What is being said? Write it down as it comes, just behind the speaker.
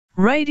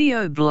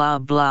Radio blah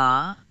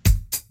blah.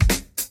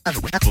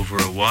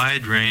 Over a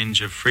wide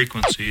range of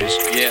frequencies.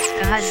 Yeah.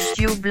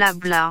 Radio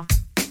blabla.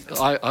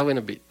 I went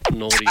a bit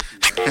naughty.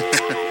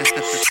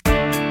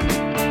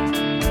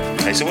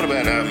 Hey, so what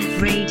about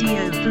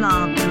Radio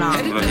blah blah.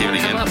 How did I'll hear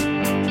it that come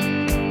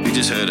again. We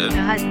just heard it.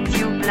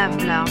 Radio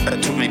blabla.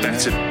 It took me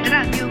back to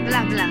Radio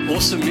blabla. up?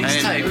 Awesome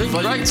mixtape. and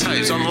great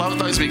tapes. I love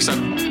those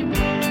mixtapes.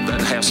 That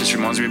house just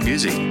reminds me of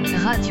music.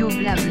 Radio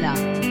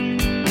blabla.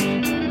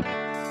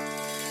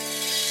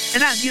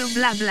 Radio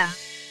blabla.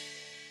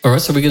 All right,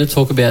 so we're going to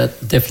talk about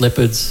Def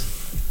Leppard's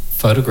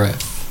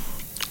Photograph.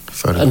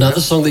 Another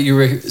song that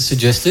you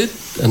suggested,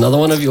 another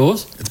one of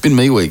yours. It's been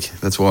me week.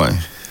 That's why.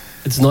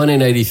 It's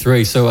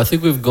 1983, so I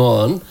think we've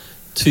gone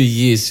 2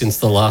 years since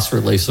the last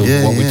release of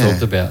what we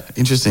talked about.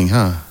 Interesting,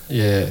 huh?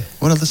 Yeah.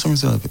 What other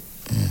songs did I put?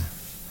 Yeah.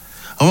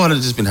 I might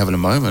have just been having a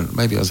moment.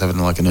 Maybe I was having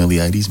like an early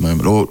 80s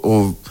moment.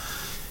 Or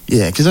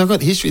yeah, because I've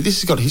got history.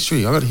 This has got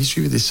history. I've got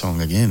history with this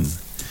song again.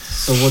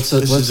 So what's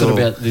it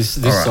about this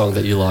right. song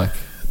that you like?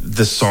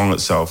 The song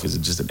itself is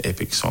just an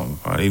epic song.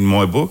 Right? In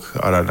my book,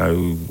 I don't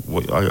know.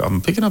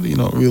 I'm picking up that you're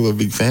not really a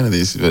big fan of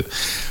this, but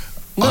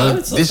No,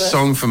 it's not this bad.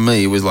 song for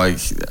me was like,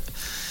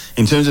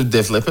 in terms of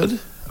Def Leppard,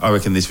 I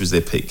reckon this was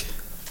their peak.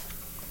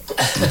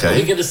 Okay.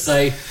 You're going to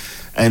say...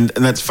 And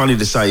that's funny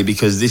to say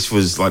because this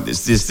was like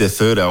this is their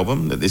third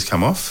album that this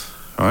come off.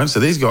 All right, so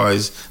these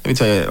guys. Let me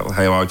tell you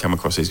how I come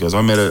across these guys.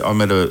 I met a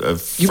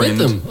friend. You met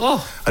them?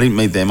 Oh. I didn't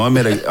meet them. I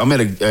met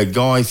a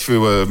guy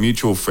through a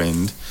mutual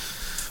friend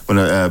when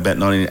about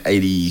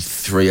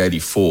 1983,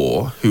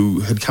 84, who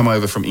had come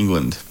over from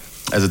England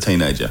as a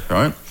teenager,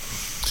 right?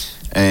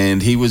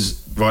 And he was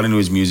right into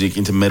his music,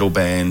 into metal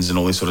bands and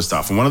all this sort of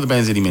stuff. And one of the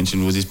bands that he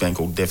mentioned was this band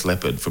called Def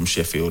Leppard from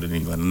Sheffield in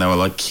England. And they were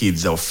like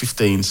kids. They were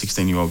 15,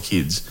 16-year-old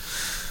kids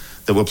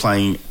that were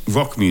playing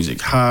rock music,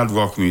 hard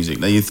rock music.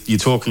 Now, you're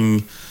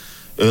talking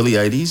early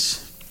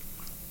 80s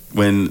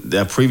when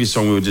our previous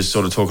song we were just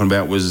sort of talking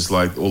about was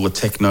like all the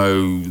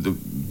techno, the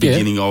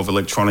beginning of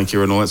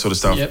electronica and all that sort of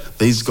stuff. Yep.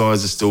 These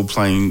guys are still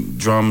playing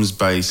drums,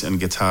 bass and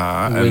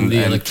guitar When the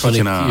and electronic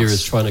kicking ass. era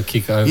is trying to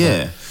kick over.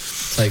 Yeah.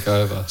 Take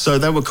over. So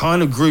they were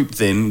kind of grouped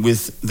then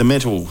with the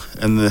metal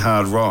and the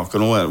hard rock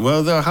and all that.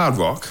 Well, they were hard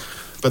rock,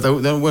 but they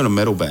weren't a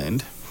metal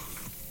band.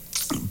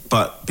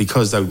 But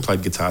because they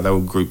played guitar, they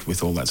were grouped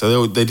with all that.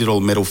 So they did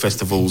all metal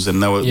festivals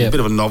and they were a bit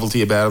of a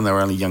novelty about them. They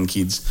were only young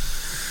kids.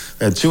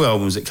 They had 2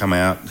 albums that come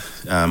out,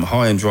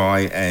 High and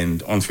Dry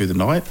and On Through the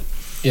Night,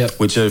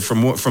 which are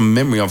from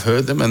memory I've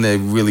heard them and they're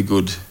really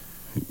good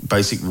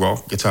basic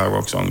rock, guitar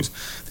rock songs.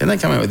 Then they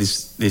come out with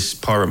this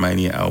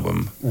Pyromania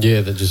album. Yeah,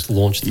 that just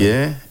launched them.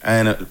 Yeah,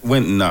 and it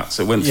went nuts.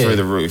 It went through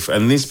the roof.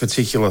 And this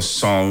particular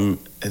song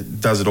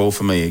it does it all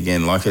for me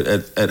again. Like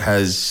it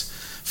has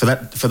for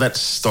that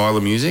style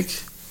of music.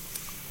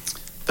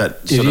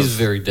 It is a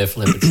very Def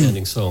Leppard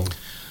sounding song.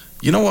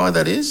 You know why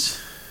that is?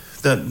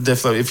 That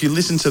Def Leppard. If you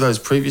listen to those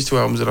previous 2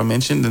 albums that I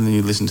mentioned, and then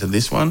you listen to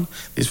this one,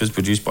 this was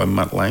produced by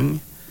Mutt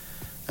Lang.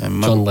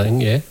 And John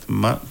Lang, yeah.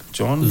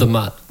 John? The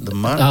Mutt.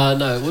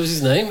 No, what was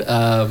his name?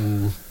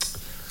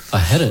 I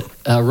had it.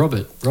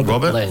 Robert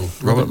Lang.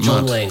 Robert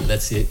John Mutt. Lang,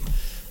 that's it.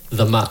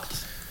 The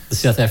Mutt. The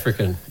South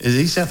African. Is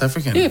he South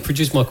African? Yeah,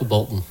 produced Michael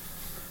Bolton.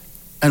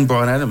 And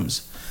Bryan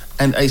Adams.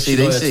 And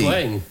AC/DC.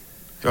 Twain.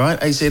 Right?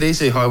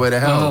 AC/DC, Highway to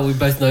Hell. Oh, we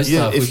both know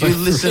stuff.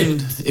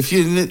 If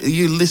you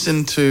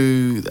listen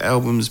to the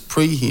albums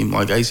pre him,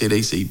 like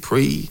AC/DC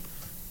pre...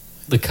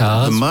 The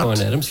Cars, The Mutt.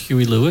 Bryan Adams,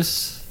 Huey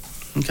Lewis.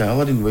 Okay, I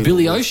didn't read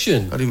Billy all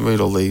Ocean. I didn't read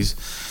all these.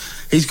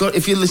 He's got,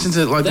 if you listen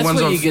to like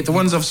the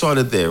ones I've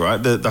cited there, right?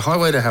 The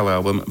Highway to Hell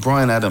album,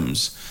 Bryan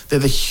Adams, they're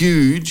the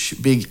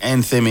huge, big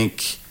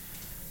anthemic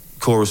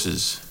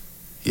choruses,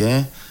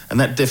 yeah? And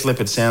that Def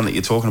Leppard sound that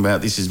you're talking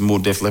about, this is more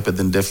Def Leppard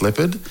than Def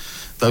Leppard.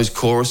 Those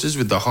choruses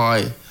with the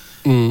high,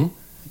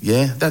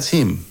 yeah, that's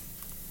him.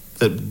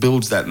 That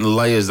builds that and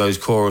layers those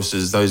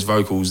choruses, those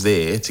vocals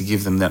there to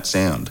give them that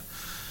sound.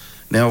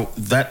 Now,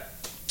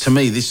 to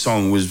me, this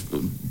song was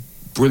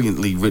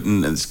brilliantly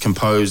written and it's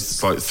composed.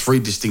 It's like 3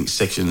 distinct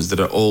sections that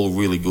are all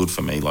really good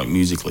for me, like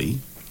musically,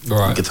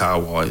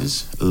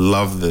 guitar-wise.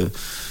 Love the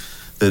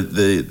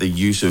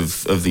use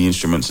of the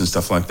instruments and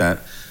stuff like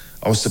that.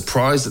 I was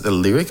surprised at the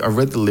lyric. I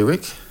read the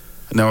lyric.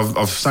 Now,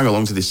 I've sung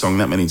along to this song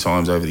that many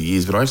times over the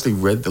years, but I actually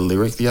read the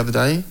lyric the other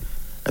day.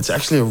 It's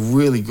actually a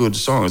really good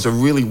song. It's a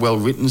really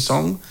well-written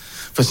song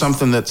for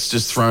something that's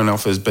just thrown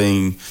off as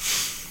being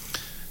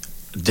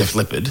Def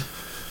Leppard,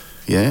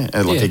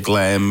 a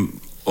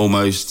glam,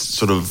 almost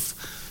sort of,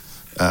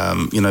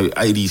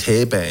 80s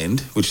hair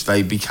band, which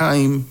they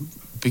became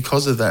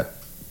because of that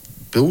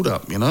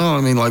build-up, you know?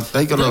 I mean, like,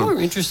 they were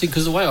interesting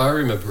because the way I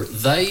remember it,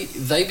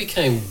 they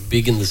became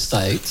big in the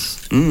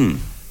States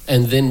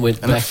and then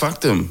went back... And it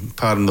fucked them,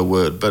 pardon the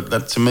word, but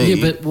that to me...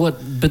 Yeah,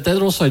 but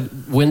then also,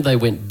 when they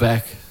went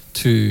back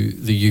to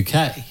the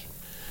UK,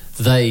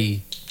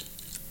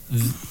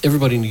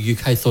 everybody in the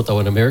UK thought they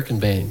were an American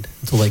band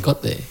until they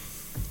got there.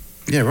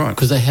 Yeah, right.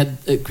 Because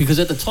at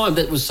the time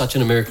that was such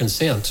an American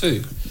sound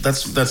too.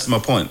 That's my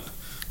point.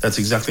 That's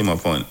exactly my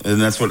point.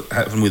 And that's what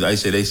happened with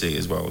AC/DC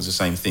as well. It was the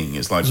same thing.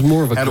 It's like,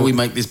 how do we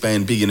make this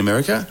band big in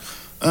America?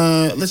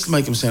 Let's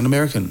make them sound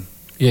American.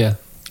 Yeah.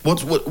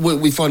 What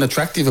we find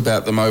attractive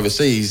about them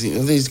overseas,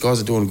 these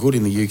guys are doing good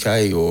in the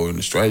UK or in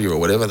Australia or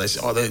whatever. They say,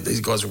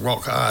 these guys are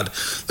rock hard.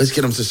 Let's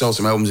get them to sell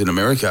some albums in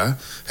America.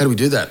 How do we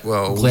do that?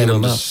 Well, glam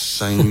them up.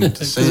 Saying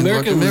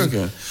like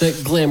America.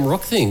 That glam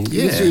rock thing.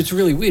 Yeah. It's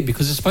really weird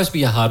because it's supposed to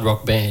be a hard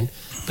rock band,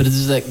 but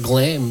it's that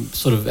glam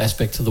sort of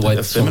aspect to the way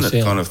the songs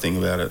sound. Kind of thing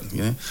about it.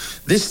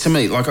 This to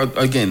me, like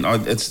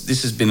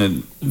this has been a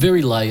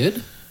very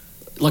layered.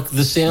 Like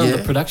the sound,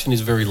 the production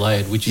is very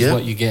layered, which is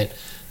what you get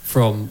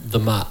from the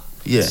Mutt.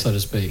 So to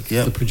speak,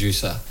 the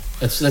producer.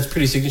 That's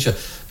pretty signature.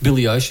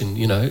 Billy Ocean,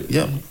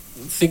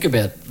 think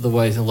about the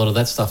way a lot of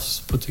that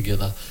stuff's put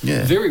together.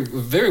 Yeah, very,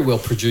 very well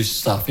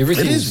produced stuff.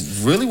 Everything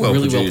is really well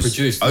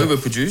produced.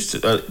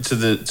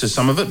 Overproduced to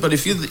some of it, but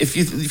if you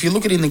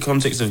look at it in the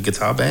context of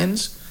guitar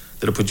bands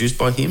that are produced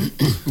by him,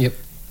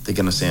 they're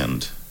going to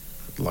sound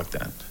like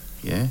that.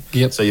 Yeah.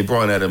 Yep. So your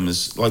Bryan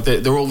Adams, like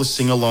they're all the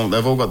sing along.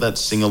 They've all got that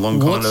sing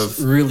along kind of. What's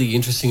really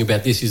interesting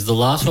about this is the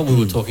last one we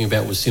were talking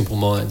about was Simple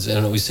Minds,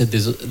 and we said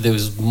there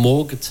was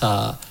more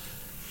guitar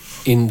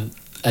in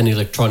an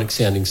electronic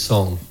sounding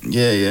song.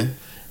 Yeah, yeah.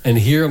 And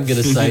here I'm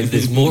going to say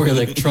there's more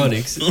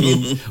electronics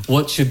in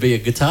what should be a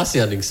guitar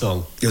sounding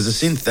song. There's a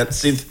synth. That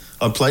synth,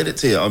 I played it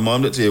to you. I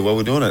mimed it to you while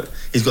we're doing it.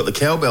 He's got the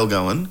cowbell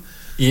going.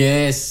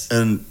 Yes.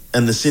 And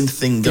the synth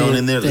thing going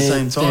in there at the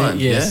same time.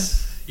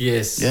 Yes. Yeah?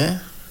 Yes. Yeah.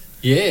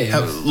 Yeah.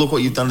 Look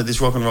what you've done to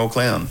this rock and roll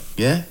clown.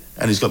 Yeah.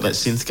 And he's got that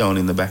synth going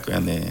in the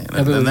background there.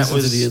 And that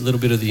was a little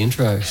bit of the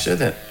intro. Show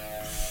that.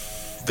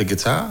 The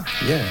guitar.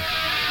 Yeah.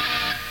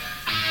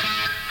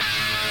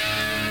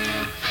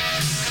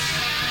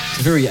 It's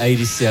a very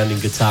 80s sounding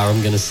guitar,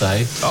 I'm going to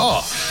say. Oh,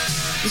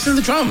 listen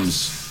to the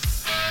drums.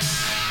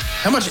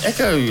 How much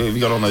echo have you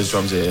got on those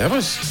drums there? How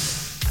much?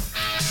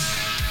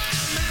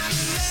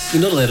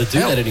 You're not allowed to do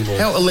that anymore.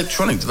 How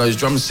electronic do those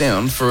drums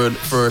sound for a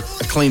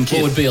clean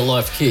kit? What would be a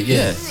live kit,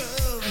 yeah.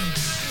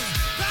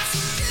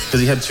 Because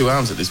he had two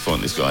arms at this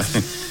point, this guy.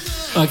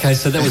 Okay,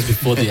 so that was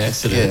before the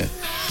accident. Yeah.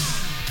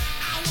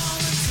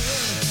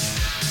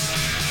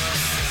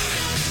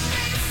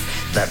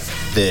 That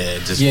there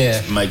just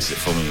makes it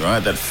for me, right?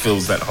 That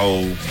fills that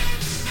whole...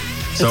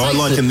 So I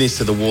liken this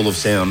to the wall of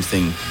sound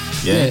thing.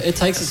 Yeah, it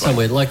takes it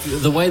somewhere. Like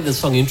the way the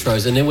song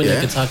intros, and then when the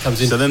guitar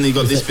comes in... So then you've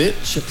got this bit,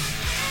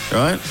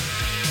 right?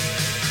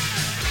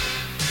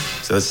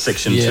 So that's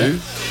section 2.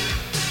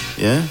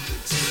 Yeah?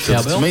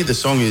 So to me, the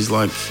song is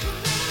like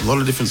a lot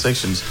of different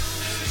sections.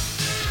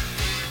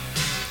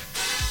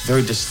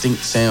 Very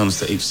distinct sounds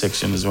to each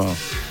section as well.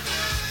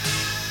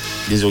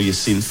 There's all your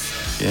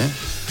synth, yeah?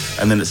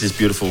 And then it's this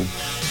beautiful...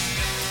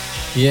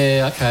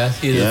 Yeah, okay, I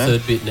hear the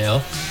third bit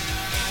now.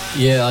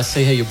 Yeah, I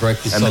see how you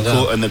broke this song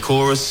up. And the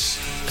chorus,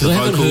 because I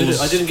haven't heard it.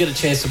 I didn't get a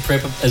chance to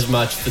prep as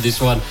much for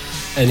this one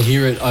and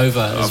hear it over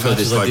as much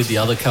as I did the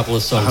other couple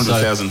of songs.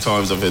 100,000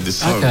 times I've heard this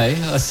song. Okay,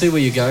 I see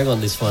where you're going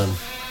on this one.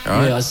 All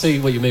right. Yeah, I see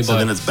what you mean by... So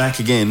then it's back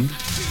again,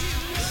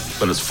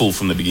 but it's full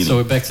from the beginning. So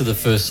we're back to the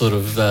first sort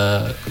of...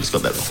 it's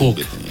got that full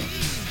bit.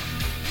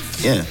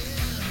 Yeah.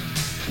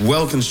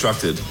 Well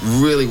constructed,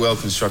 really well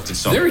constructed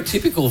song. Very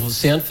typical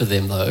sound for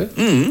them, though.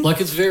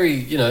 Like it's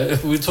very,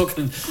 we're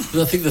talking.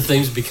 I think the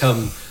themes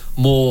become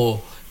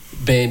more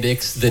Band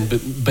X than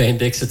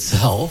Band X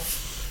itself.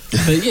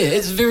 But yeah,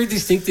 it's very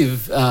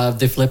distinctive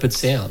Def Leppard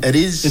sound. It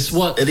is. It's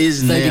what it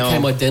is they now,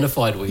 became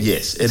identified with.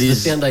 Yes, it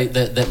is the sound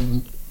that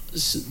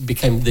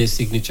became their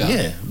signature.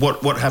 Yeah.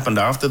 What happened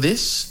after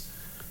this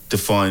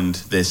defined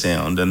their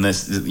sound, and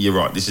you're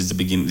right. This is the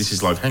beginning. This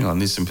is like, hang on,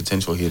 there's some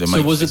potential here to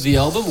make. So was it the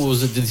album, or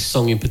was it this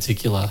song in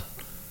particular?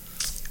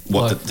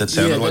 What that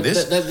sounded like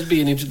this? That would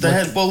be an interesting.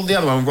 The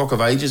other one, Rock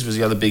of Ages, was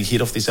the other big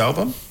hit off this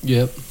album.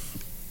 Yep.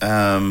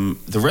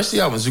 The rest of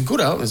the album is a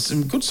good album. There's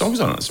some good songs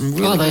on it. Some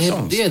really good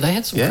songs. Yeah, they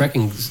had some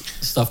cracking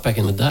stuff back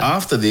in the day.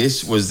 After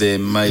this was their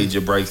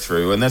major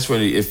breakthrough, and that's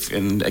when,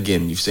 and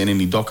again, you've seen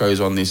any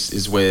docos on this,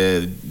 is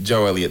where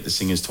Joe Elliott, the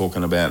singer's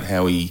talking about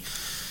how he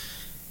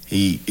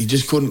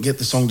just couldn't get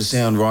the song to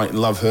sound right in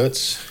Love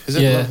Hurts. Is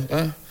it?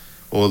 Yeah.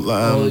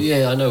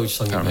 I know which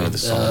song you mean. I can't remember the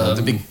song.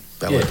 The big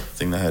ballad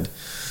thing they had.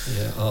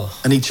 Yeah.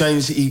 Oh. And he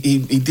changed. He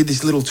did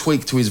this little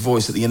tweak to his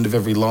voice at the end of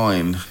every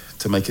line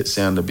to make it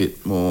sound a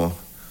bit more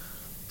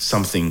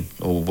something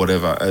or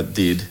whatever it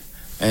did,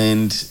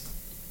 and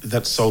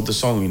that sold the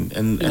song,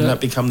 and that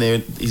became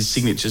his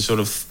signature sort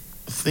of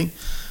thing.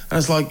 And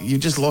it's like, you've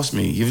just lost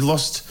me. You've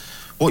lost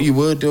what you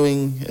were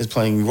doing as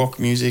playing rock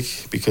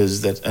music,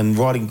 and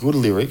writing good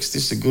lyrics.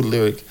 This is a good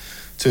lyric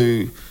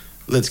to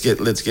let's get.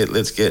 Yeah,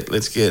 let's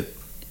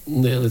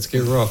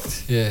get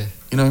rocked. Yeah.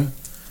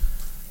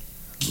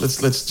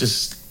 Let's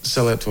just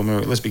sell out to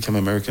America. Let's become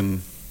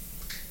American.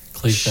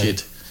 Cliche.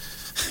 Shit.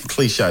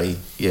 Cliche,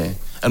 yeah.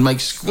 And make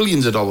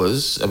squillions of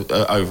dollars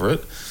over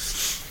it.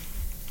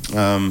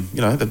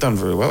 They've done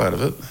very well out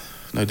of it,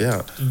 no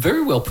doubt.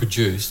 Very well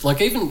produced. The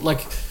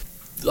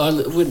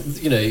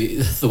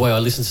way I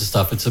listen to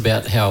stuff, it's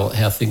about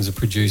how things are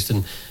produced,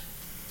 and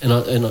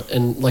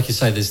and like you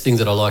say, there's things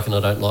that I like and I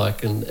don't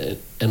like,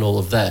 and all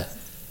of that.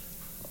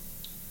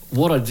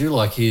 What I do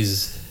like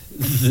is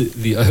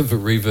the over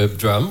reverb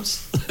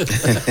drums.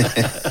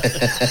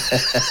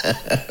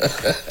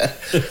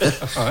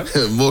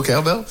 Right. More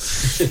cowbell.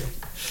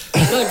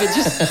 No, but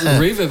just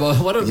reverb.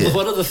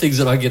 One of the things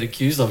that I get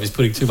accused of is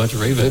putting too much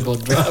reverb on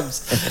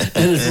drums,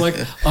 and it's like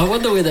I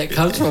wonder where that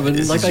comes from. And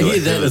I hear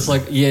that, it's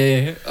like,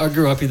 yeah, I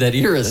grew up in that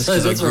era. That's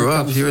I grew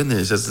up hearing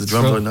this. That's the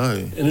drums I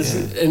know.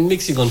 And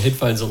mixing on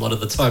headphones a lot of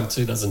the time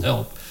too doesn't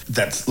help.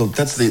 That's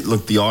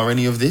the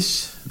irony of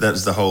this.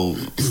 That's the whole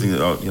thing that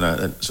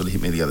that sort of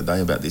hit me the other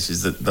day about this,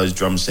 is that those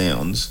drum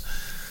sounds.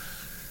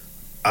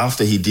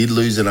 After he did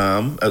lose an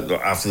arm,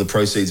 after the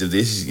proceeds of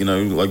this, one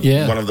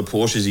of the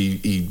Porsches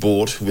he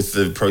bought with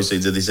the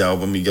proceeds of this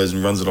album, he goes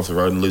and runs it off the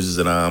road and loses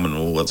an arm and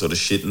all that sort of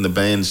shit, and the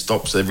band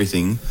stops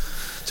everything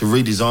to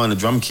redesign a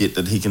drum kit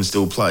that he can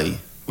still play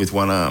with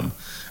one arm.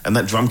 And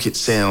that drum kit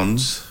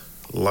sounds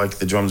like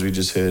the drums we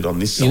just heard on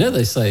this song.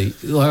 They say,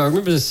 I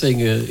remember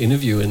seeing an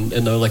interview and they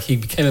were like, he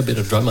became a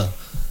better drummer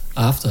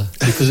after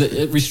because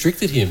it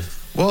restricted him.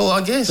 Well,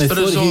 I guess, but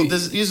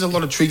there's a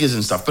lot of triggers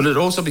and stuff, but it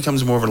also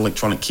becomes more of an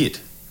electronic kit.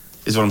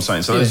 Is what I'm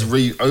saying. So those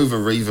over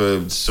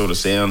reverb sort of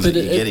sounds that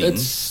you're getting. It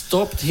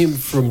stopped him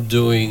from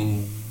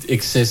doing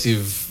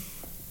excessive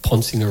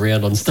poncing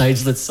around on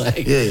stage, let's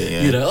say.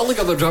 Yeah. Look,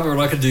 I'm a drummer and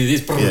I can do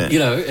this,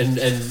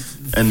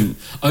 and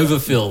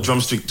overfill.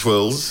 Drumstick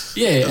twirls.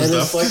 Yeah, and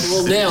stuff.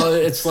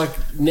 It's like,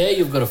 now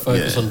you've got to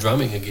focus on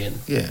drumming again.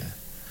 Yeah.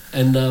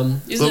 And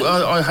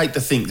I hate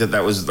to think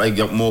that was they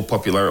got more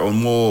popular or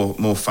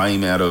more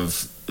fame out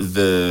of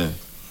the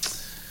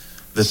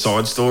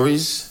side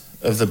stories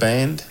of the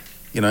band.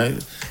 I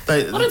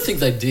don't think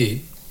they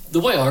did. The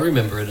way I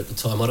remember it at the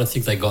time, I don't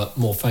think they got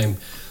more fame.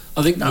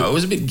 I think it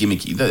was a bit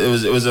gimmicky.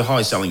 It was a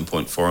high selling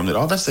point for them.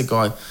 That's the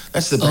guy,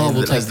 that's the band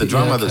that has the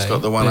drummer that's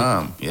got the one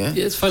arm. Yeah,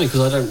 it's funny because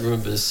I don't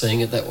remember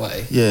seeing it that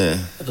way. Yeah,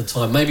 at the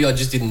time, maybe I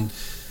just didn't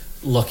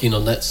lock in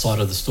on that side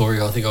of the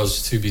story. I think I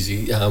was too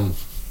busy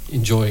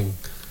enjoying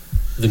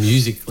the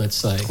music. Let's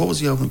say. What was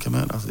the album that came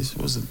out after this?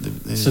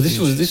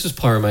 This was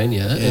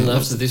Pyromania, and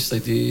after this they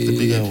did the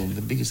big album,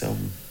 the biggest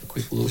album. A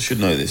quick look. I should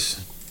know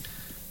this.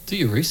 Do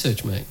your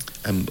research, mate.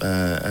 Do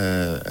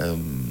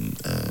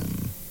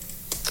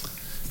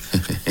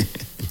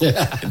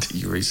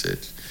your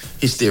research.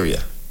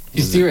 Hysteria.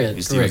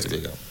 Correct.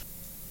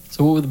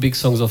 So what were the big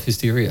songs off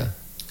Hysteria?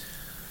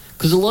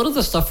 Because a lot of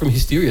the stuff from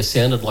Hysteria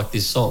sounded like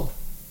this song.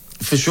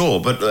 For sure,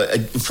 but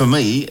for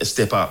me, a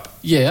step up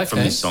from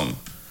this song.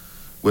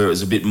 Where it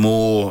was a bit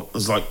more, it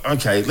was like,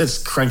 okay, let's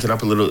crank it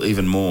up a little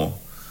even more.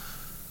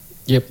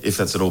 Yep. If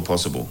that's at all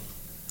possible.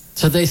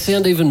 So they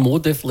sound even more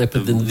Def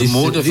Leppard than this.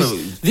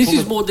 This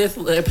is more Def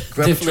Leppard.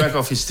 Grab a track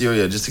off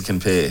Hysteria just to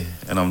compare,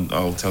 and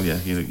I'll tell you,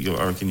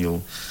 I reckon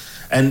you'll.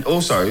 And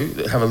also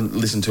have a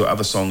listen to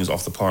other songs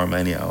off the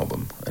Pyromania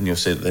album, and you'll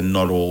see that they're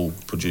not all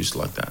produced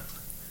like that.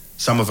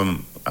 Some of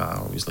them are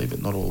obviously, but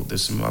not all.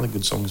 There's some other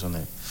good songs on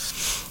there.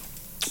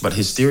 But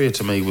Hysteria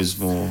to me was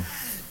more.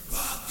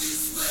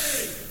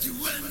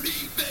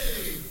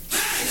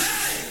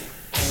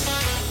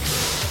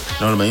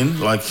 You know what I mean?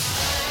 Like.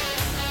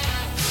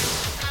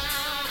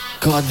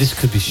 God, this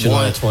could be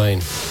Shania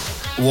Twain.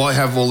 Why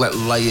have all that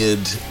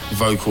layered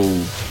vocal?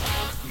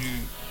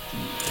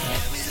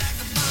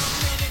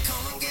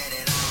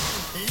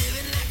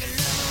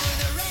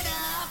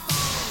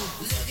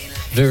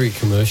 Very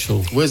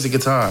commercial. Where's the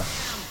guitar?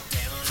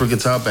 For a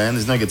guitar band,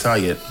 there's no guitar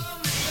yet.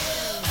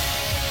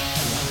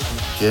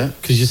 Yeah?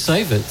 Because you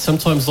save it.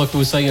 Sometimes, like we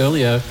were saying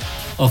earlier,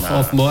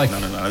 off mic. No.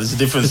 There's a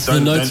difference. It's the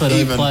notes I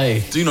don't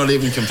play. Do not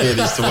even compare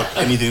this to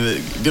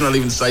anything. Do not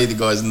even say the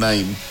guy's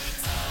name.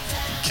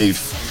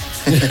 Keith.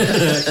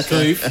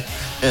 Keith.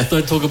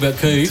 Don't talk about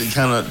Keith. You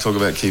cannot talk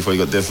about Keith while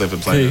you got Def Leppard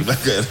playing.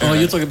 Oh,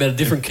 you're talking about a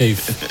different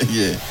Keith.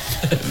 Yeah.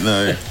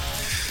 No.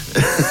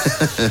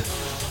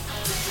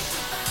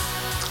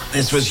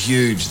 This was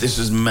huge. This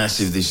was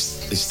massive,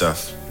 this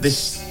stuff.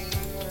 This,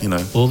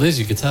 Well, there's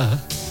your guitar.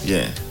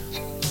 Yeah.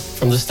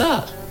 From the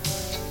start.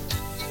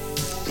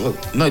 Well,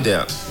 no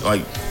doubt.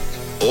 Like,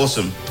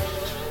 awesome.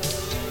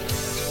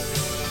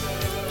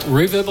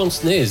 Reverb on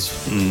snares.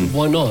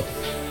 Why not?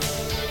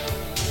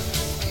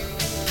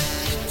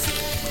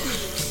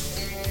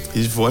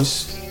 His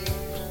voice,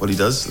 what he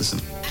does, listen.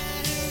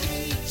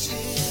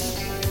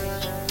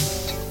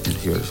 You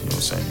hear it, what I'm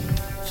saying.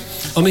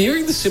 I'm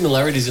hearing the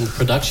similarities in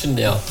production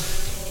now.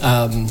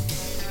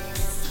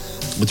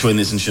 Between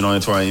this and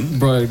Shania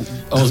Twain? I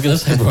was going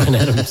to say Bryan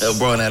Adams.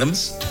 Bryan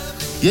Adams?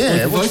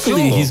 Yeah,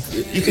 vocally,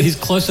 he's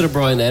closer to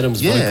Bryan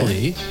Adams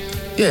vocally.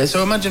 Yeah,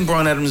 so imagine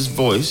Bryan Adams'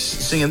 voice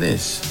singing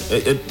this.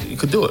 You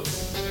could do it.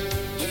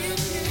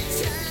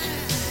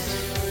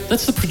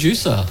 That's the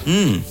producer.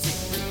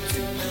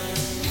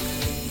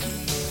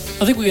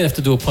 I think we're going to have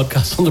to do a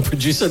podcast on the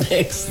producer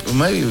next. Well,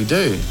 maybe we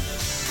do.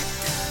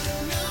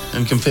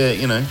 And compare,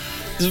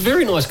 There's a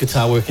very nice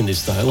guitar work in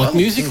this, though. Like,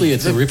 musically,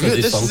 it's a ripper,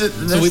 this song.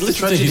 So we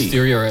listen to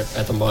Hysteria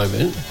at the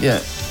moment.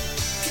 Yeah.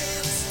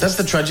 That's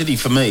the tragedy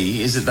for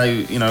me, is that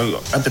they, you know,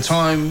 at the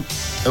time,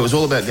 it was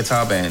all about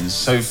guitar bands.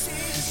 So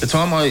the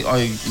time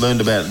I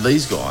learned about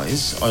these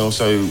guys, I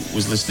also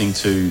was listening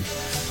to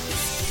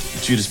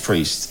Judas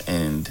Priest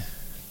and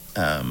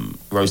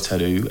Rose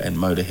Tattoo and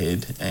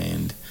Motorhead,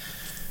 and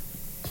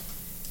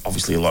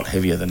obviously a lot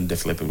heavier than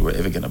Def Leppard were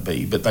ever going to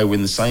be, but they were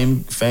in the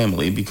same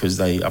family because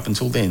they, up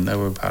until then, they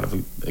were a part of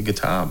a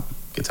guitar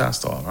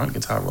style, right?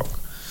 Guitar rock.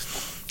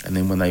 And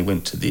then when they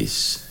went to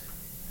this,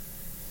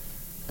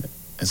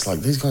 it's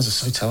like these guys are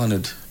so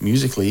talented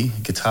musically,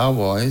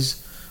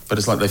 guitar-wise, but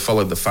it's like they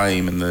followed the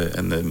fame and the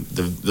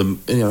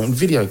you know, and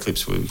video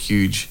clips were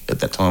huge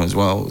at that time as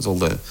well. It was all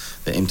the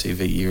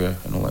MTV era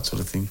and all that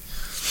sort of thing.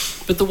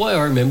 But the way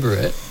I remember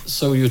it,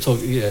 so you were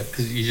talking, yeah,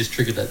 because you just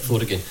triggered that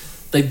thought again.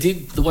 They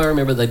did, the way I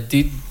remember, they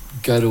did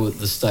go to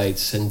the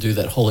States and do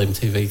that whole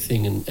MTV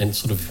thing and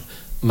sort of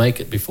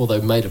make it before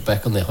they made it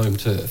back on their home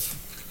turf,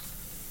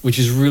 which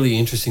is really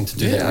interesting to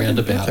do that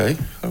roundabout. Okay,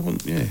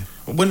 yeah.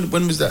 When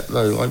was that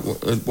though? Like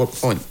at what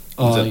point?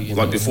 Was it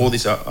like before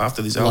this,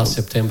 after this album? Last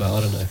September, I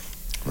don't know.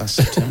 Last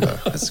September.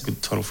 That's a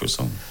good title for a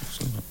song.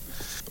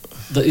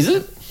 Is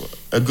it?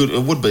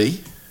 It would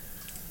be.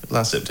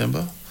 Last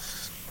September.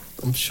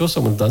 I'm sure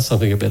someone does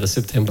something about a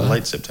September.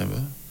 Late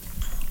September.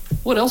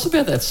 What else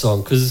about that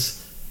song?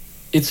 Because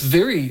it's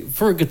very,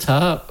 for a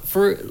guitar,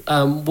 for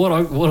one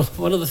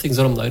of the things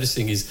that I'm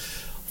noticing is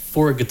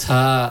for a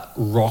guitar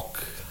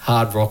rock,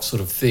 hard rock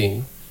sort of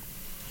thing,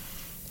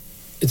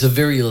 it's a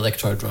very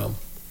electro drum.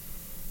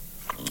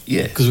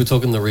 Yeah. Because we're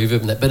talking the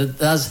reverb and that. But it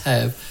does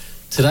have,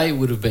 today it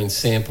would have been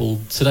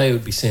sampled, today it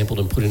would be sampled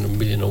and put in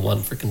 1,000,001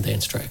 freaking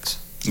dance tracks.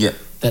 Yeah.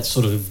 That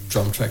sort of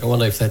drum track. I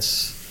wonder if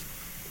that's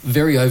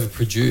very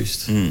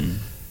overproduced. Mm.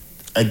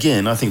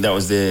 Again, I think that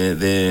was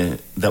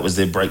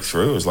their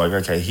breakthrough. It was like,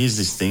 okay, here's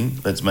this thing,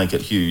 let's make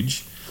it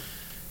huge.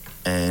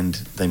 And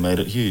they made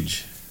it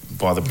huge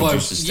by the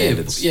producer's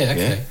standards. Yeah,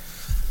 okay. Yeah?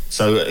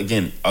 So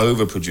again,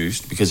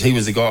 overproduced, because he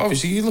was the guy.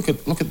 Obviously, you look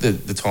at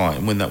the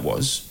time when that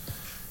was.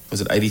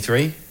 Was it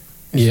 83?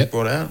 Yeah.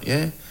 Brought out,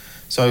 yeah.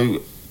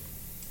 So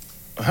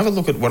have a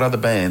look at what other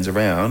bands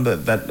around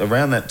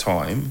around that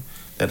time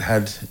that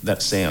had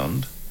that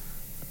sound,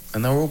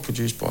 and they were all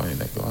produced by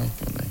that guy,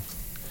 weren't they?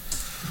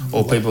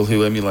 Or people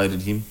who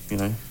emulated him, you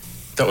know.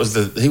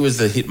 He was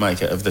the hit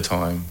maker of the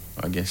time,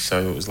 I guess.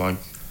 So it was like,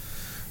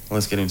 well,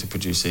 let's get him to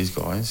produce these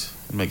guys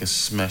and make a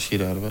smash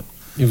hit out of it.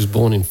 He was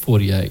born in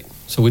 1948.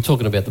 So we're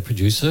talking about the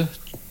producer,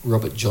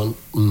 Robert John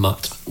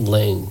Mutt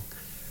Lang,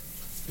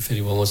 if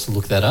anyone wants to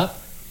look that up.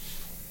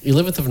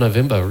 11th of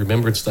November,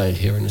 Remembrance Day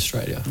here in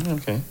Australia.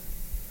 Okay.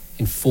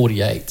 In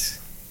 1948,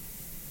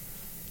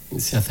 in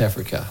South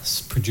Africa,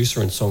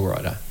 producer and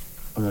songwriter.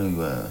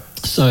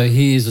 So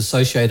his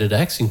associated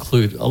acts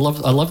include, I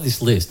love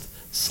this list,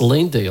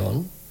 Celine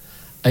Dion,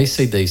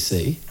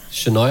 AC/DC,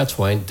 Shania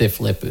Twain, Def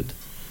Leppard,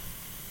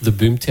 the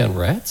Boomtown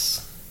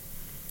Rats,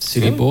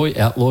 City Boy,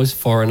 Outlaws,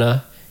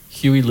 Foreigner,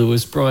 Huey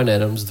Lewis, Bryan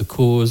Adams, The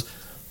Cause,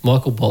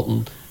 Michael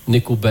Bolton,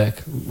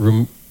 Nickelback,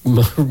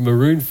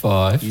 Maroon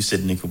 5. You said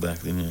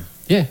Nickelback, didn't you?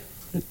 Yeah,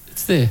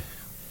 it's there.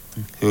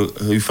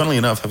 Who funnily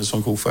enough, have a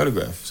song called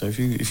Photograph. So if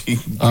you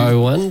I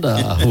wonder.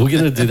 We're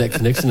going to do that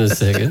connection in a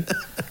second.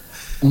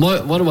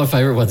 One of my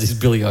favourite ones is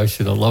Billy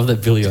Ocean. I love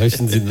that Billy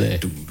Ocean's in there.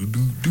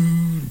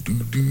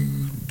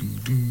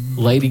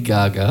 Lady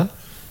Gaga.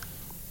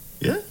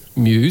 Yeah.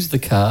 Muse, The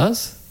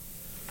Cars.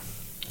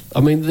 I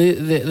mean,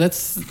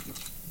 that's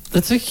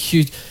a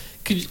huge...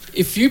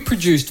 If you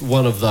produced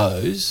one of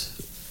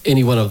those,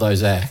 any one of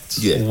those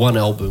acts, one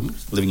album...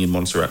 Living in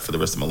Montserrat for the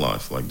rest of my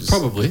life. Like just,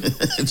 probably.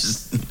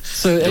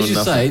 So as you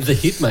say, the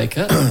hit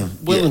maker,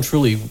 and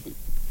truly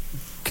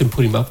can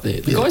put him up there.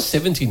 The guy's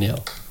 70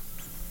 now.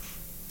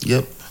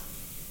 Yep.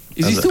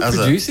 Is he still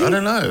producing? I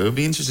don't know. It'll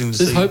be interesting to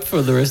see. There's hope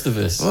for the rest of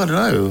us. Well, I don't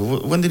know.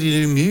 When did he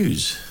do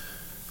Muse?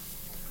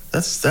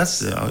 That's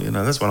what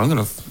I'm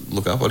going to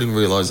look up. I didn't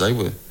realise they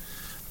were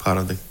part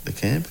of the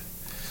camp.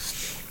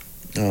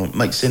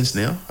 Makes sense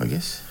now, I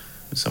guess.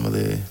 Some of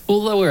their...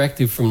 Well, they were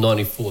active from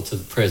 94 to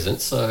the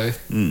present, so...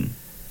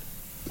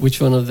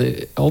 Which one of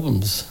the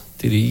albums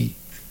did he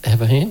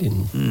have a hand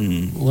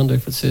in? I wonder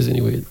if it says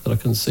anywhere that I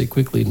can see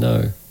quickly.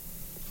 No.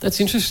 That's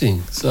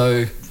interesting.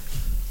 So...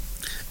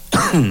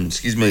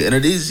 Excuse me. And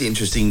it is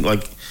interesting,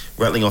 like,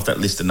 rattling off that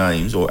list of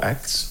names or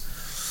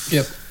acts.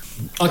 Yep.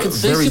 I can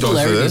see very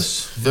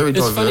similarities. Very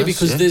diverse. It's funny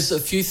because there's a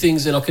few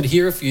things, and I could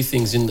hear a few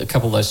things in a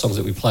couple of those songs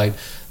that we played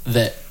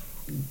that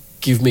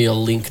give me a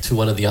link to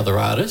one of the other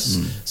artists.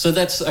 So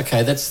that's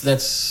okay.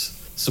 That's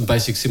some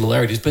basic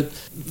similarities. But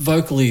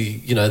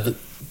vocally, you know,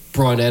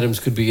 Bryan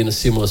Adams could be in a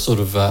similar sort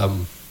of, I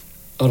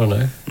don't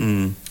know.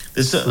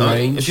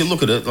 Range. If you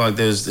look at it, like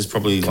there's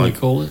probably Can we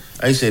call it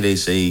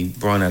AC/DC,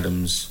 Bryan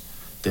Adams,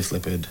 Def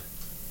Leppard.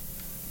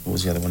 What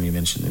was the other one you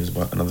mentioned? There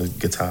was another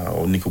guitar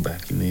or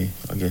Nickelback in there,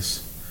 I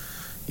guess,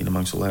 in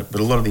amongst all that.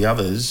 But a lot of the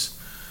others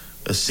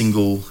are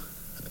single,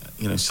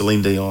 you know,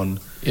 Celine Dion,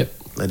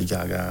 Lady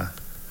Gaga,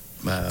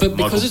 but Michael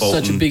because it's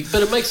Bolton. such a big...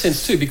 But it makes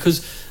sense too,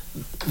 because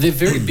they're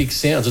very big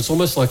sounds. It's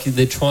almost like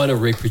they're trying to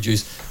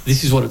reproduce,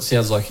 this is what it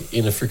sounds like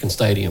in a freaking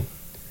stadium.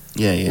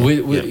 Yeah.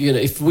 You know,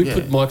 if we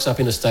put mics up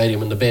in a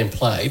stadium and the band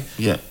played,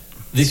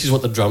 this is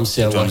what the drums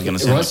sound like,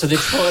 right? Like. So they're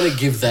trying to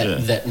give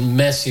that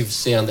massive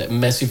sound, that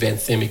massive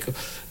anthemic,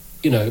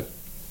 you know,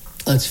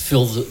 let's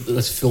fill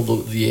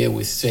the air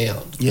with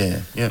sound.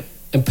 Yeah.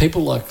 And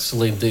people like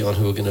Celine Dion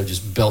who are going to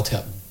just belt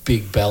out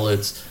big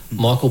ballads,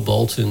 Michael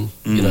Bolton,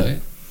 you know,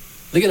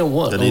 they're going to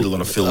want. They need a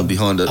lot of film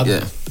behind it.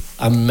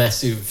 A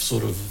massive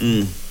sort of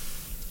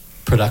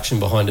production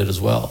behind it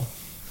as well.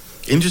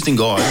 Interesting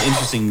guy.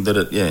 Interesting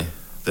that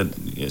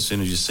as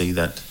soon as you see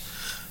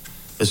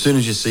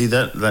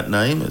that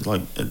name,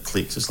 it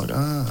clicks. It's like,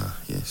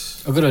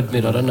 yes. I've got to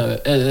admit, I don't know.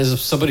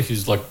 As somebody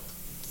who's like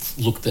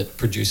looked at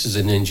producers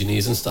and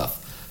engineers and stuff,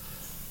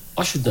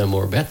 I should know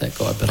more about that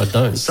guy, but I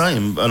don't.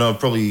 Same, and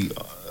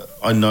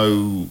I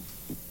know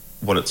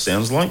what it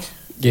sounds like.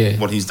 Yeah.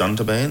 What he's done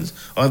to bands.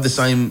 I have the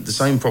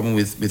same problem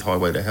with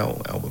Highway to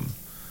Hell album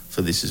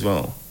for this as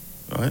well,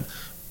 right?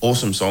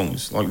 Awesome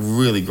songs, like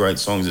really great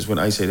songs. It's when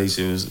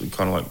AC/DC was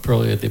kind of like...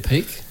 Probably at their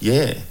peak?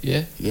 Yeah.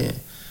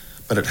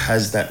 But it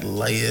has that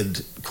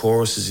layered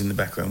choruses in the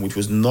background, which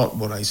was not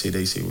what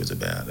AC/DC was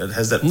about. It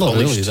has that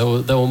polished... Not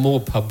really. They were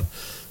more pub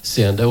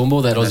sound. They were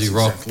more that Aussie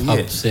rock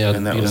pub sound.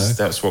 And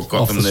that's what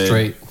got them off the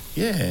street.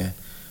 Yeah.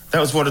 That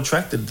was what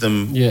attracted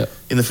them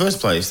in the first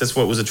place. That's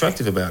what was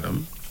attractive about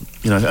him.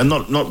 You know, and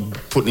not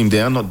putting him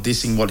down, not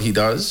dissing what he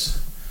does.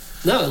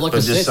 No, like I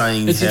said, just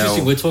saying it's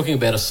interesting. We're talking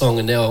about a song,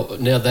 and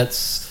now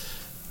that's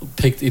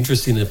piqued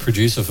interest in the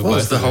producer for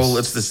both of us.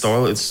 It's the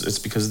style. It's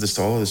because of the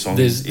style of the song.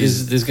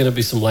 There's going to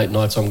be some late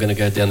nights I'm going to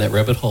go down that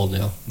rabbit hole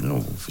now.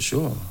 No, for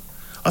sure.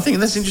 I think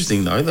that's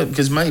interesting though,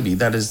 because maybe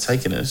that has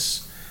taken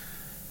us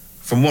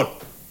from what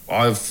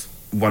I've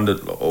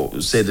wondered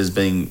or said as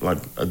being like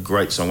a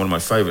great song, one of my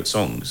favourite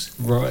songs.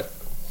 Right.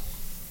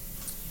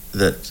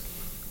 That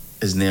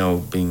is now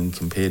being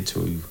compared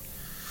to...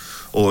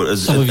 Or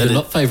as some of your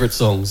not favourite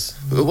songs.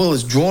 Well,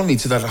 it's drawn me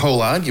to that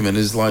whole argument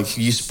is like,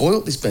 you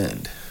spoilt this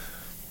band.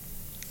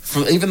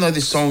 Even though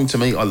this song, to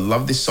me, I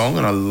love this song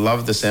and I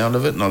love the sound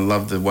of it and I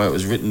love the way it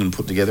was written and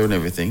put together and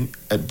everything,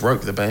 it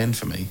broke the band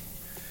for me.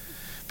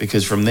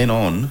 Because from then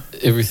on,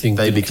 everything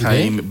they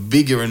became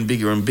bigger and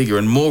bigger and bigger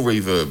and more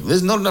reverb.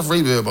 There's not enough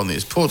reverb on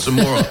this. Pour some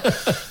more on.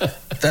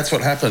 That's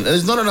what happened.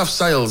 There's not enough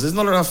sales. There's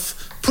not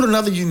enough... Put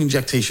another Union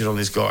Jack t-shirt on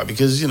this guy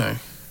because, you know,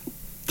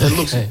 it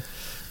looks...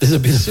 There's a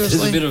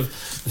bit of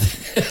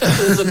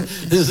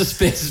there's a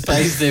spare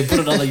space there. Put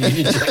another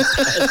Union Jack.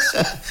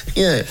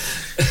 Yeah,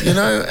 you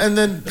know, and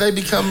then they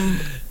become.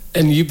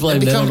 And you blame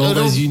that on all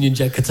those Union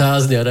Jack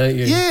guitars now, don't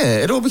you? Yeah,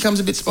 it all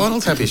becomes a bit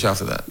Spinal Tap-ish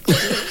after that.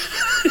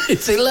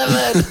 It's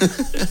 11.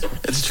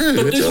 It's true.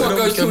 But this one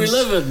goes to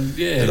 11.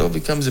 Yeah, it all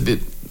becomes a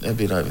bit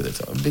over the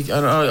top.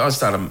 I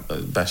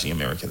started bashing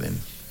America then.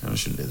 I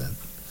shouldn't do that.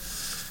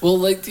 Well,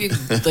 they do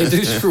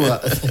screw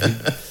up.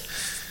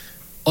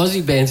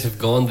 Aussie bands have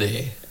gone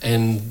there,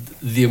 and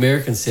the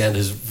American sound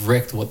has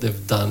wrecked what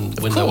they've done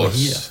when they were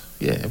here.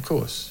 Yeah, of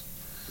course.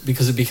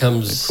 Because it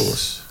becomes... Of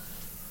course.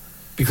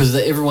 Because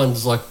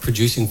everyone's like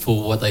producing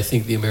for what they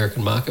think the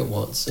American market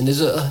wants. And there's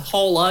a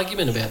whole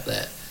argument about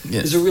that.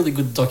 Yes. There's a really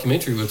good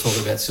documentary we were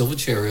talking about,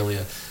 Silverchair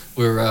earlier,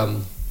 where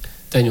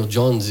Daniel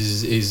Johns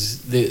is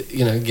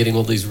getting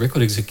all these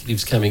record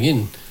executives coming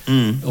in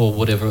or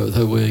whatever,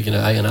 who were,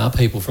 A&R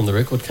people from the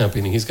record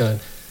company. He's going...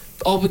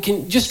 Oh, we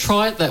can just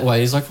try it that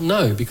way. He's like,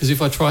 no, because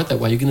if I try it that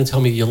way, you're going to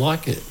tell me you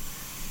like it.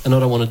 And I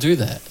don't want to do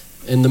that.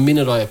 And the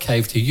minute I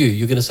cave to you,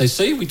 you're going to say,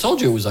 see, we told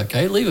you it was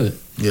okay, leave it.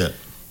 Yeah.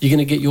 You're going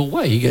to get your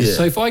way.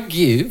 So if I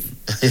give...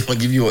 if I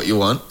give you what you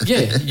want...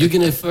 yeah, you're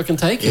going to fucking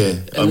take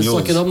it. And it's yours.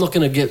 Like, and I'm not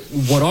going to get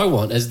what I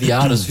want as the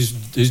artist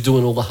who's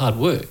doing all the hard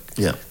work.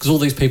 Yeah. Because all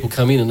these people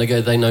come in and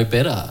they know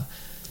better.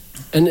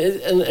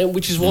 And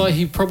which is why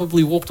he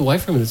probably walked away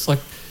from it. It's like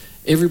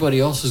everybody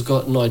else has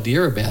got an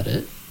idea about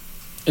it.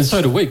 And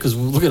so do we, because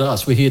look at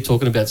us. We're here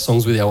talking about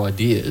songs with our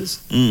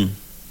ideas.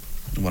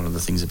 One of the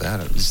things about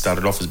it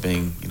started off as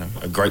being,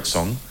 a great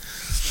song,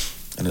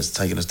 and it's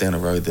taken us down a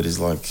road that is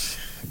like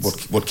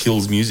what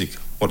kills music,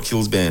 what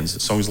kills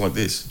bands. Songs like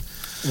this.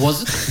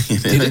 Was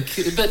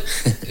it? But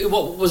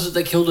what was it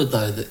that killed it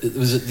though?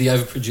 Was it the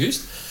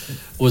overproduced?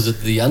 Was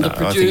it the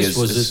underproduced? No, I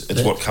think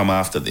it's what come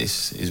after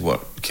this is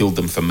what killed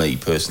them for me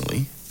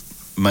personally.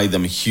 Made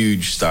them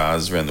huge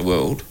stars around the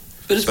world.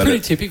 But it's pretty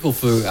typical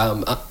for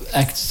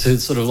acts to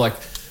sort of like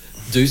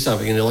do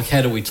something and they're like,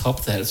 how do we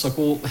top that? It's like,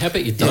 well, how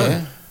about you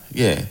don't?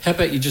 Yeah. How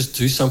about you just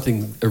do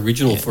something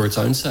original for its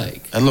own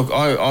sake? And look,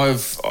 I'm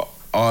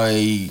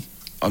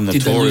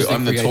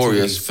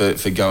notorious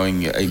for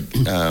going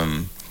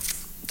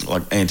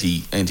like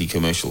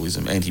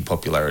anti-commercialism,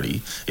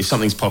 anti-popularity. If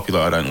something's popular,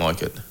 I don't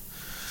like it.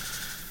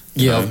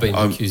 I've been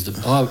accused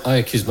of. I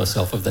accuse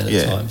myself of that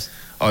at times.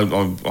 I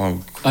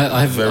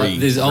have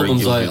there's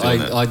albums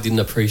I didn't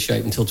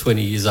appreciate until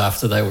 20 years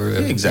after they were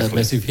a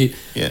massive hit.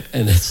 Yeah.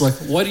 And it's like,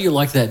 why do you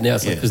like that now?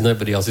 It's like, because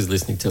nobody else is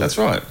listening to it. That's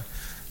right.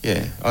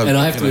 Yeah. And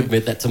I have to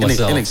admit that to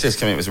myself. NXS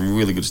came out with some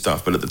really good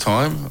stuff, but at the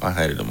time, I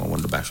hated them. I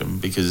wanted to bash them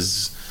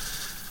because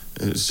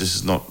it was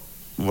just not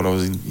what I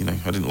was in, you know,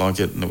 I didn't like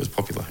it and it was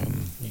popular. And,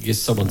 I guess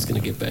someone's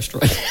going to get bashed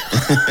right now.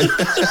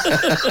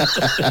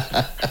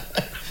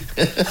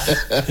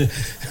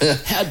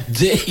 How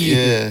dare you?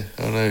 Yeah,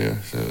 I know.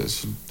 So I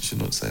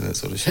should not say that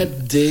sort of shit. How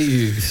dare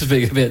you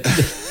speak about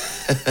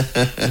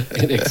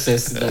in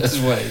excess in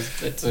those ways?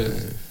 But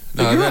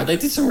you're right, they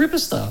did some ripper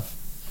stuff.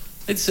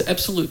 They did some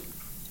absolute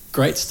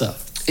great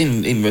stuff.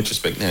 In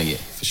retrospect now, yeah,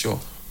 for sure.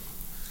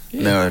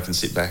 Yeah. Now I can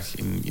sit back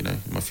in, you know,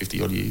 my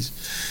 50-odd years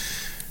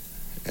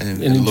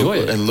and enjoy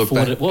look, it and look for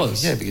back. what it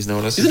was. Yeah, because no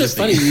one else Isn't is it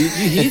funny? You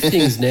hear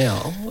things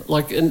now,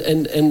 like, and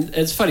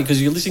it's funny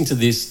because you're listening to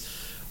this,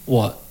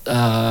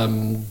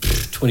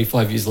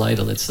 25 years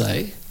later, let's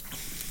say,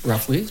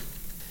 roughly.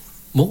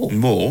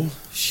 More?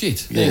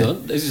 Shit, yeah. Hang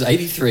on. This is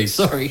 83,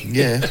 sorry.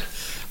 Yeah.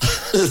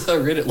 I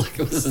read it like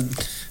it wasn't...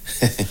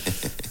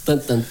 dun,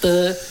 dun,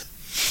 dun.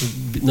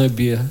 No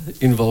beer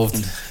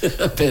involved.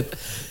 But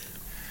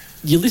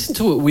you listen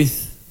to it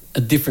with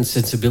a different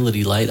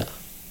sensibility later.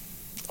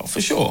 Oh,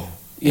 for sure.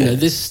 You know,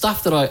 there's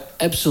stuff that I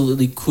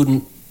absolutely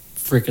couldn't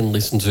freaking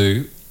listen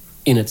to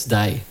in its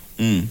day.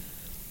 Mm.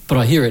 But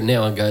I hear it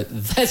now and go,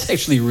 that's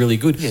actually really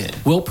good. Yeah.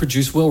 Well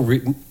produced, well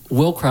written,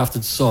 well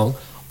crafted song,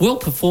 well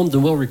performed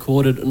and well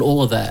recorded and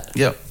all of that.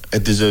 Yeah.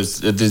 It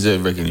deserves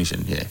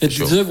recognition, yeah. It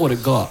deserved what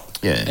it got.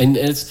 Yeah. And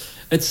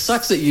it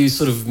sucks that you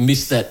sort of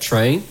missed that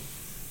train,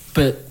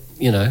 but,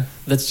 you know,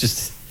 that's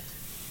just...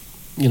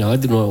 You know, I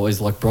didn't always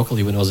like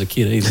broccoli when I was a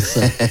kid either.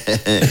 So.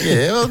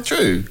 Yeah, well,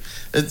 true.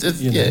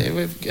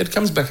 It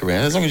comes back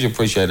around as long as you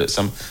appreciate it.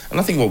 And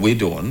I think what we're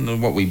doing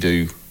and what we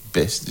do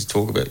best is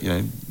talk about, you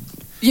know.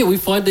 Yeah, we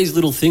find these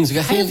little things. We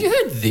go, hey, have you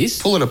heard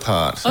this? Pull it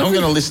apart. I'm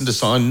going to listen to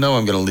songs. No,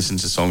 I'm going to listen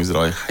to songs that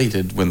I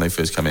hated when they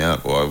first come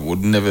out, or I would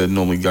never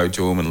normally go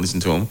to them and listen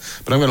to them.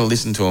 But I'm going to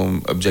listen to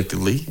them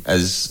objectively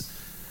as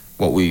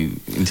what we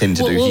intend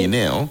to do here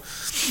now,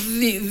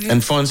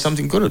 and find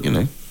something good at, you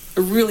know.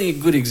 A really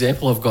good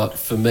example I've got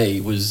for me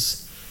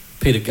was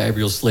Peter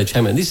Gabriel's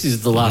Sledgehammer. And this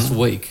is the last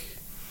week.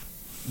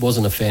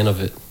 Wasn't a fan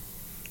of it.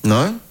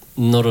 No?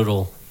 Not at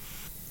all.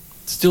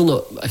 Still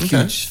not a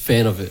huge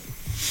fan of it.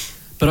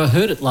 But I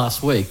heard it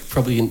last week,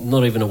 probably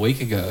not even a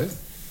week ago,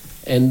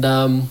 and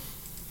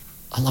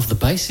I love the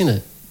bass in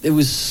it. There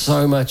was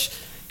so much...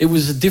 It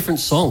was a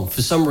different song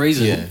for some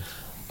reason. Yeah.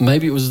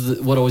 Maybe it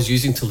was what I was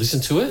using to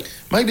listen to it.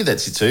 Maybe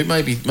that's it too.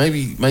 Maybe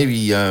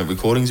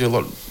recordings are a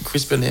lot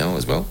crisper now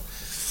as well.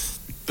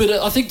 But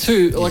I think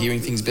too, you're hearing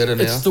things better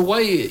now. It's the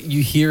way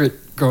you hear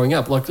it growing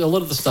up. Like a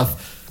lot of the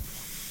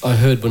stuff I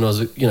heard when I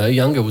was,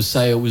 younger was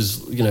say it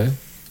was,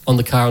 on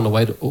the car on the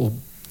way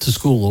to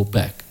school or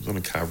back. It was on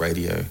a car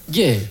radio.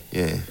 Yeah.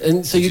 Yeah.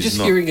 And so you're just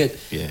hearing it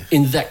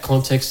in that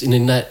context and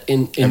in that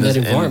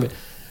environment.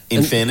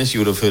 In fairness,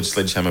 you would have heard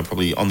Sledgehammer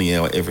probably on the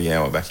hour every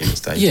hour back in the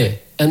States. Yeah.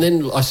 And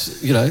then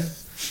last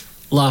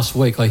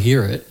week I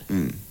hear it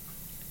and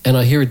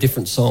I hear a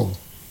different song.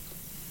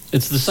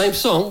 It's the same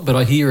song, but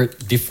I hear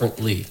it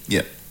differently.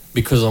 Yeah.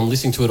 Because I'm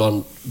listening to it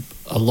on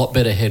a lot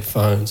better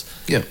headphones.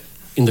 Yeah.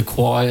 In the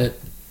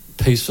quiet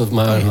peace of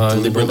my own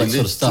home, and all that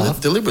sort of stuff.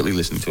 Deliberately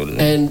listening to it.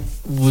 And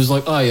was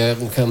like, oh yeah,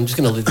 I'm just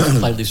going to let the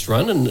playlist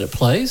run, and it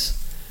plays.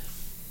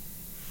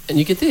 And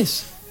you get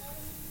this.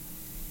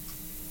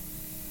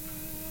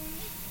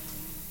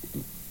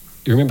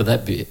 You remember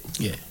that bit?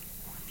 Yeah.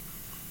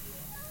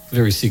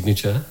 Very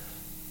signature.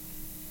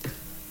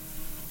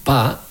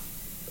 But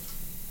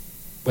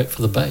wait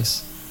for the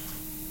bass.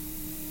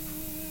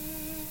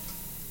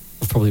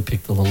 I've probably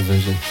picked the long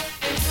version.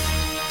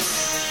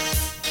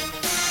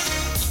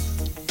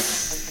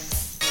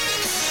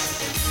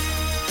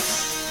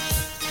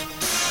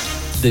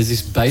 There's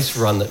this bass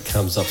run that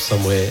comes up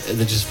somewhere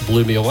that just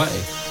blew me away.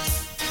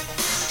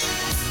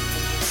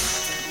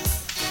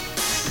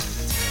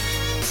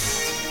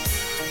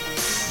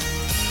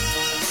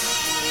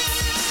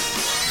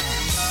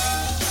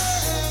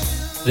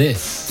 There.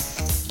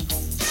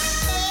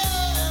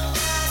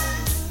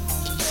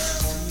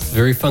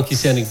 Very funky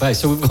sounding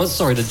bass. So we've gone,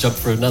 sorry to jump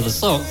for another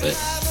song, but...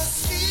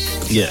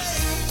 Yeah.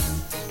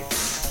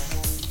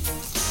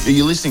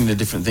 You're listening to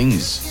different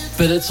things.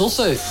 But it's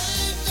also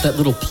that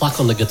little pluck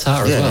on the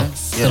guitar as well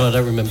that I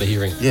don't remember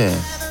hearing.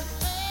 Yeah.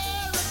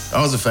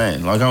 I was a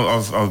fan. Like,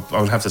 I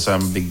would have to say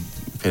I'm a big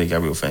Peter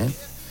Gabriel fan.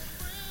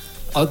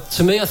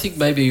 To me, I think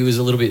maybe he was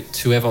a little bit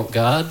too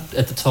avant-garde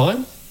at the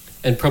time,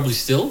 and probably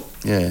still.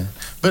 Yeah.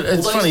 But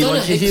it's funny,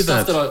 like you hear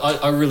stuff that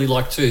I really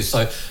like too.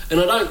 So, and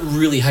I don't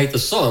really hate the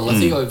song. I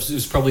think it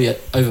was probably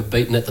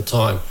overbeaten at the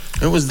time.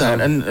 It was that,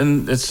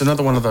 and it's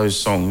another one of those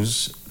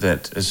songs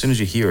that as soon as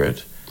you hear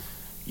it,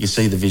 you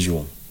see the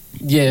visual.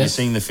 Yeah. You're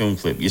seeing the film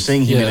clip. You're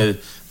seeing him in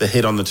the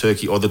head on the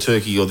turkey or the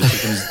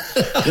chickens.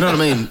 You know what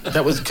I mean?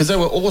 That was because they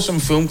were awesome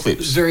film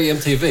clips. Very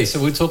MTV.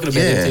 So we're talking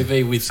about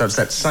MTV with... So it's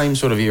that same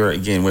sort of era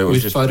again where it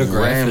was just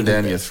rammed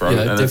down your throat.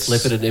 Def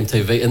Leppard and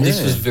MTV. And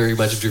this was very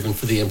much driven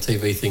for the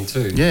MTV thing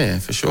too. Yeah,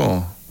 for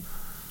sure.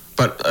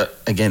 But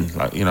again,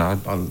 like,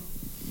 I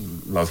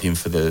love him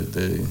for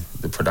the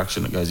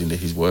production that goes into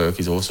his work.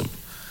 He's awesome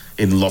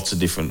in lots of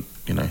different,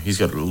 he's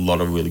got a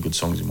lot of really good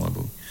songs in my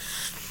book.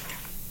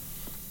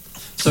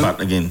 So, but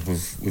again,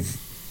 we've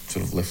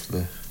sort of left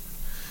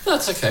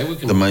That's okay.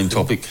 The main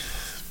topic.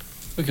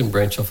 We can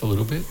branch off a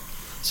little bit.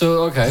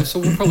 So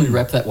we'll probably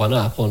wrap that one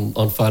up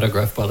on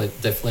Photograph by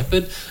Def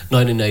Leppard,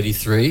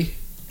 1983,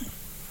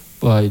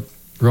 by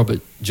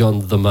Robert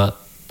John the Mutt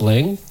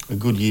Lang. A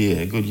good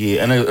year.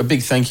 And a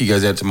big thank you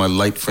goes out to my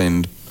late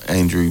friend,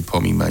 Andrew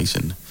Pommy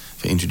Mason,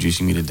 for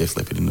introducing me to Def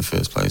Leppard in the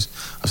first place.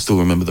 I still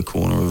remember the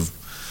corner of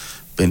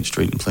Bent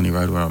Street and Plenty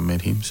Road where I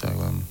met him, so,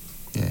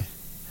 yeah.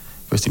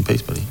 Rest in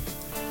peace, buddy.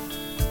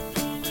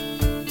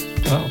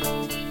 Wow.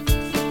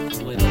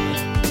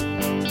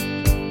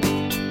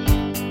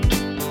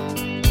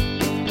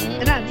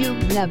 Radio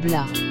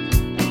Blabla.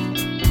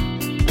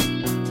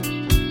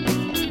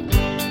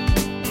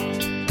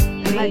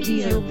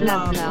 Radio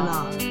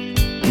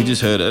Blabla. You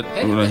just heard it.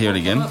 You want to hear it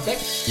again?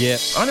 Yeah.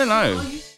 I don't know.